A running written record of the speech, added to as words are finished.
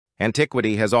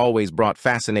Antiquity has always brought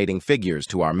fascinating figures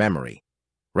to our memory.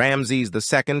 Ramses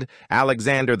II,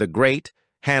 Alexander the Great,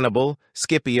 Hannibal,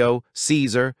 Scipio,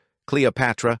 Caesar,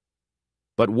 Cleopatra.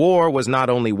 But war was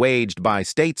not only waged by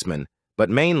statesmen, but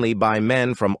mainly by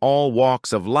men from all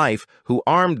walks of life who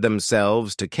armed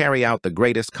themselves to carry out the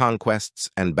greatest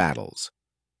conquests and battles.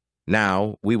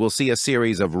 Now, we will see a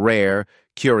series of rare,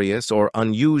 curious, or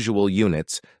unusual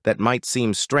units that might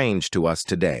seem strange to us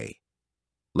today.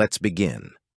 Let's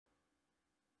begin.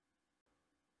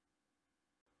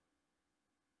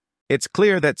 It's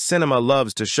clear that cinema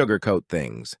loves to sugarcoat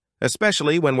things,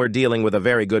 especially when we're dealing with a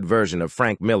very good version of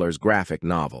Frank Miller's graphic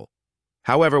novel.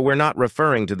 However, we're not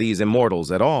referring to these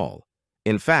immortals at all.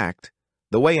 In fact,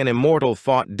 the way an immortal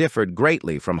fought differed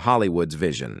greatly from Hollywood's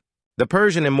vision. The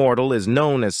Persian immortal is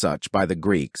known as such by the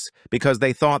Greeks because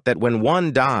they thought that when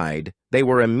one died, they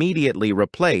were immediately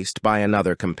replaced by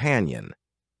another companion.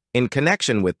 In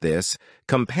connection with this,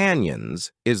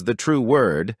 companions is the true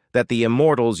word that the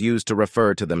immortals used to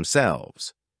refer to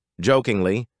themselves.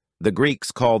 Jokingly, the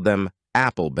Greeks called them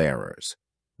apple-bearers,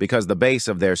 because the base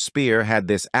of their spear had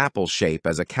this apple shape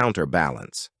as a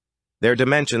counterbalance. Their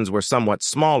dimensions were somewhat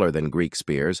smaller than Greek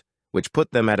spears, which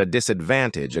put them at a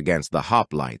disadvantage against the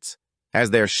hoplites,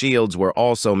 as their shields were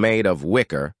also made of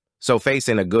wicker, so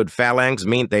facing a good phalanx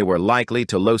meant they were likely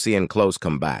to lose in close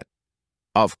combat.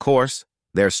 Of course,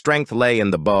 their strength lay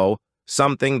in the bow,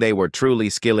 something they were truly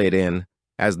skilled in,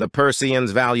 as the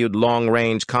Persians valued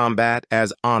long-range combat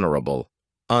as honorable,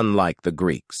 unlike the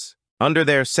Greeks. Under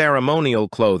their ceremonial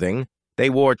clothing, they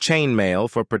wore chainmail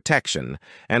for protection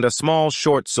and a small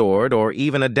short sword or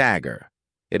even a dagger.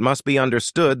 It must be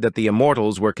understood that the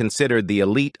immortals were considered the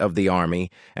elite of the army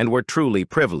and were truly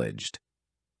privileged.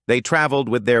 They traveled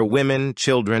with their women,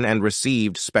 children, and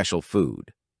received special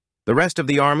food. The rest of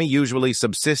the army usually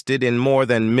subsisted in more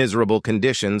than miserable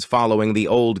conditions following the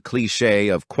old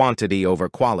cliché of quantity over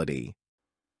quality.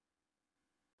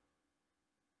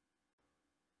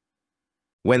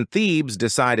 When Thebes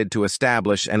decided to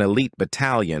establish an elite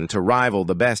battalion to rival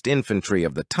the best infantry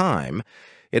of the time,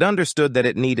 it understood that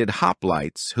it needed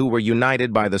hoplites who were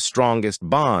united by the strongest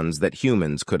bonds that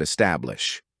humans could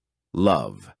establish: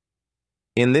 love.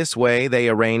 In this way, they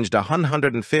arranged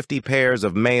 150 pairs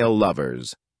of male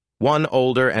lovers, one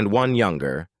older and one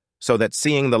younger, so that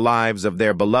seeing the lives of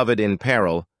their beloved in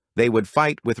peril, they would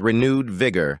fight with renewed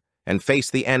vigor and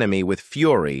face the enemy with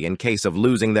fury in case of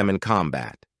losing them in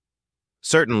combat.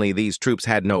 Certainly, these troops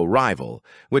had no rival,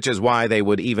 which is why they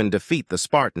would even defeat the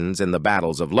Spartans in the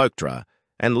battles of Leuctra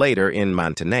and later in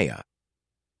Mantinea.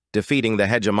 Defeating the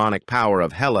hegemonic power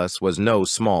of Hellas was no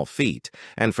small feat,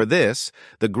 and for this,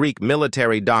 the Greek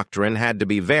military doctrine had to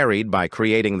be varied by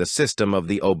creating the system of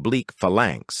the oblique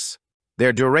phalanx.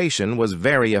 Their duration was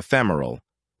very ephemeral,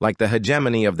 like the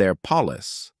hegemony of their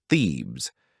polis,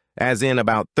 Thebes, as in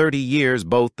about 30 years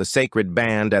both the sacred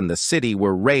band and the city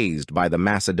were razed by the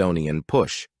Macedonian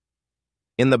push.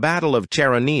 In the Battle of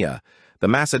Chaeronea, the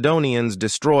Macedonians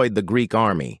destroyed the Greek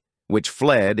army, which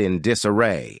fled in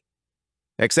disarray.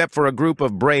 Except for a group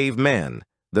of brave men,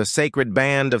 the sacred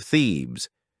band of Thebes,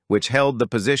 which held the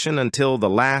position until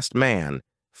the last man,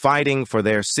 fighting for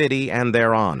their city and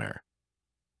their honor.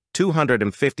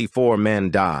 254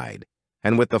 men died,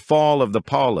 and with the fall of the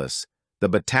polis, the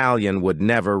battalion would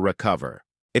never recover.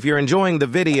 If you're enjoying the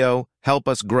video, help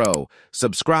us grow.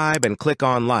 Subscribe and click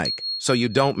on like so you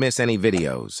don't miss any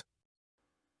videos.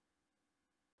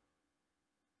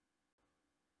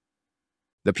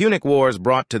 The Punic Wars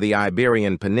brought to the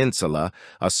Iberian Peninsula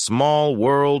a small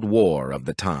world war of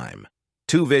the time.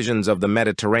 Two visions of the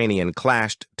Mediterranean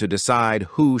clashed to decide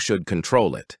who should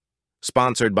control it.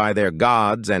 Sponsored by their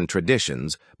gods and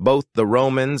traditions, both the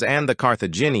Romans and the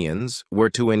Carthaginians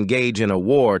were to engage in a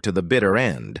war to the bitter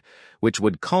end, which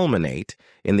would culminate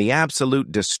in the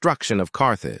absolute destruction of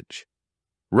Carthage.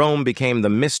 Rome became the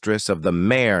mistress of the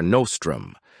Mare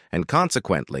Nostrum, and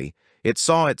consequently, it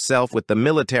saw itself with the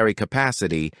military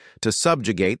capacity to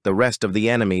subjugate the rest of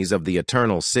the enemies of the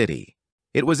Eternal City.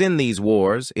 It was in these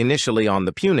wars, initially on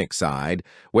the Punic side,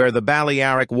 where the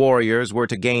Balearic warriors were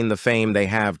to gain the fame they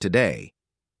have today.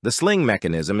 The sling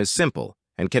mechanism is simple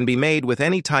and can be made with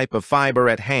any type of fiber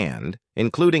at hand,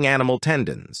 including animal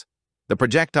tendons. The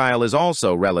projectile is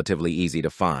also relatively easy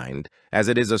to find, as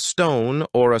it is a stone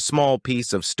or a small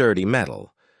piece of sturdy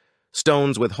metal.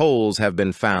 Stones with holes have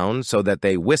been found so that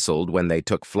they whistled when they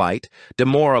took flight,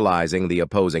 demoralizing the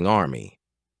opposing army.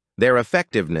 Their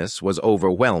effectiveness was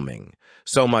overwhelming,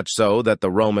 so much so that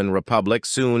the Roman Republic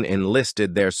soon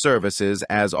enlisted their services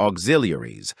as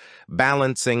auxiliaries,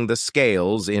 balancing the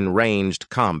scales in ranged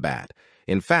combat.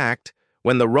 In fact,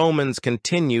 When the Romans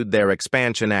continued their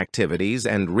expansion activities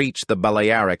and reached the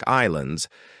Balearic Islands,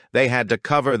 they had to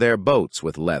cover their boats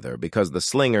with leather because the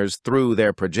slingers threw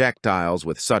their projectiles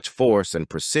with such force and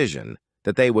precision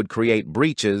that they would create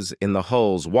breaches in the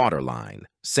hull's waterline,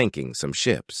 sinking some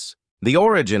ships. The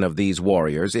origin of these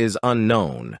warriors is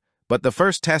unknown, but the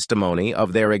first testimony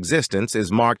of their existence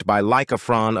is marked by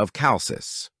Lycophron of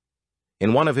Chalcis.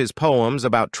 In one of his poems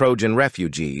about Trojan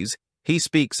refugees, he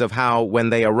speaks of how, when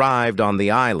they arrived on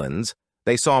the islands,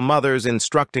 they saw mothers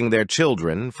instructing their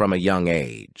children from a young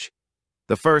age.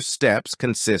 The first steps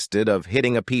consisted of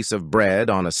hitting a piece of bread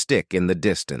on a stick in the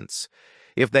distance.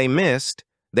 If they missed,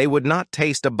 they would not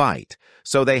taste a bite,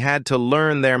 so they had to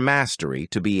learn their mastery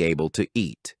to be able to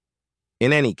eat.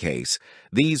 In any case,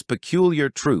 these peculiar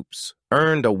troops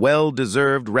earned a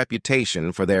well-deserved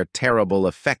reputation for their terrible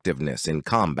effectiveness in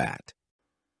combat.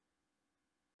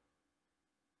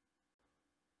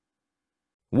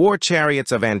 War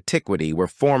chariots of antiquity were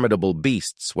formidable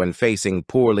beasts when facing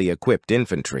poorly equipped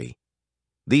infantry.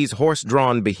 These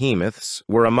horse-drawn behemoths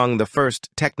were among the first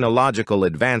technological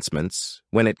advancements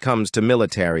when it comes to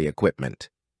military equipment.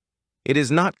 It is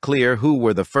not clear who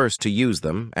were the first to use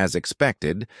them, as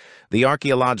expected. The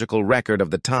archaeological record of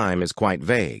the time is quite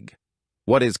vague.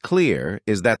 What is clear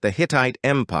is that the Hittite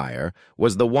Empire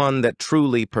was the one that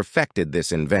truly perfected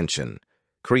this invention,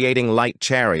 creating light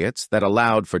chariots that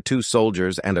allowed for 2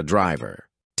 soldiers and a driver.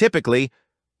 Typically,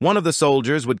 one of the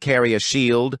soldiers would carry a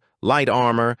shield, light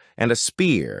armor, and a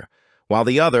spear, while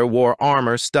the other wore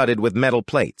armor studded with metal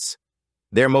plates.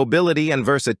 Their mobility and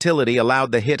versatility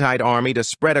allowed the Hittite army to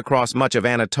spread across much of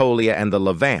Anatolia and the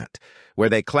Levant, where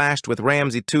they clashed with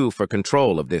Ramses II for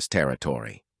control of this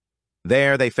territory.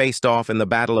 There they faced off in the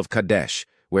Battle of Kadesh,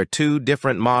 where 2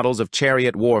 different models of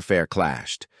chariot warfare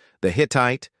clashed: the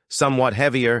Hittite, somewhat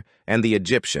heavier, and the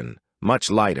Egyptian, much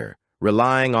lighter,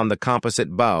 relying on the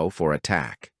composite bow for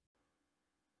attack.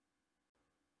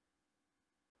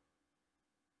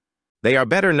 They are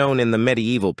better known in the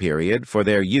medieval period for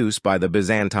their use by the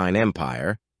Byzantine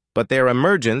Empire, but their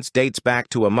emergence dates back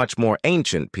to a much more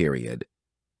ancient period.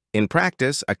 In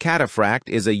practice, a cataphract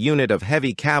is a unit of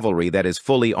heavy cavalry that is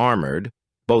fully armored.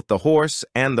 Both the horse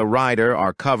and the rider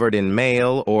are covered in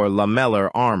mail or lamellar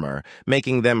armor,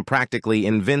 making them practically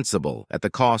invincible at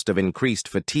the cost of increased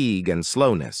fatigue and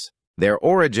slowness. Their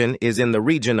origin is in the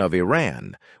region of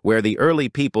Iran, where the early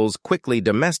peoples quickly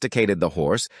domesticated the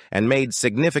horse and made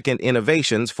significant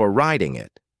innovations for riding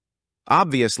it.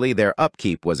 Obviously, their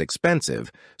upkeep was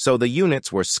expensive, so the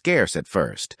units were scarce at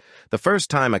first. The first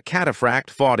time a cataphract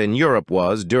fought in Europe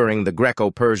was during the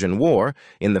Greco-Persian War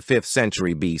in the 5th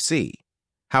century BC.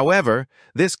 However,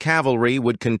 this cavalry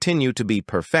would continue to be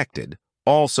perfected,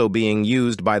 also being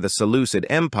used by the Seleucid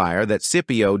Empire that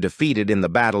Scipio defeated in the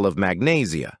Battle of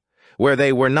Magnesia, where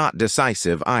they were not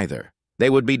decisive either. They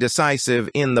would be decisive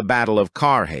in the Battle of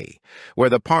Carrhae, where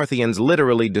the Parthians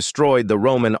literally destroyed the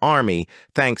Roman army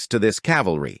thanks to this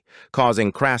cavalry,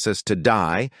 causing Crassus to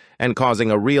die and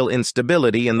causing a real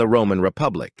instability in the Roman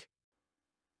Republic.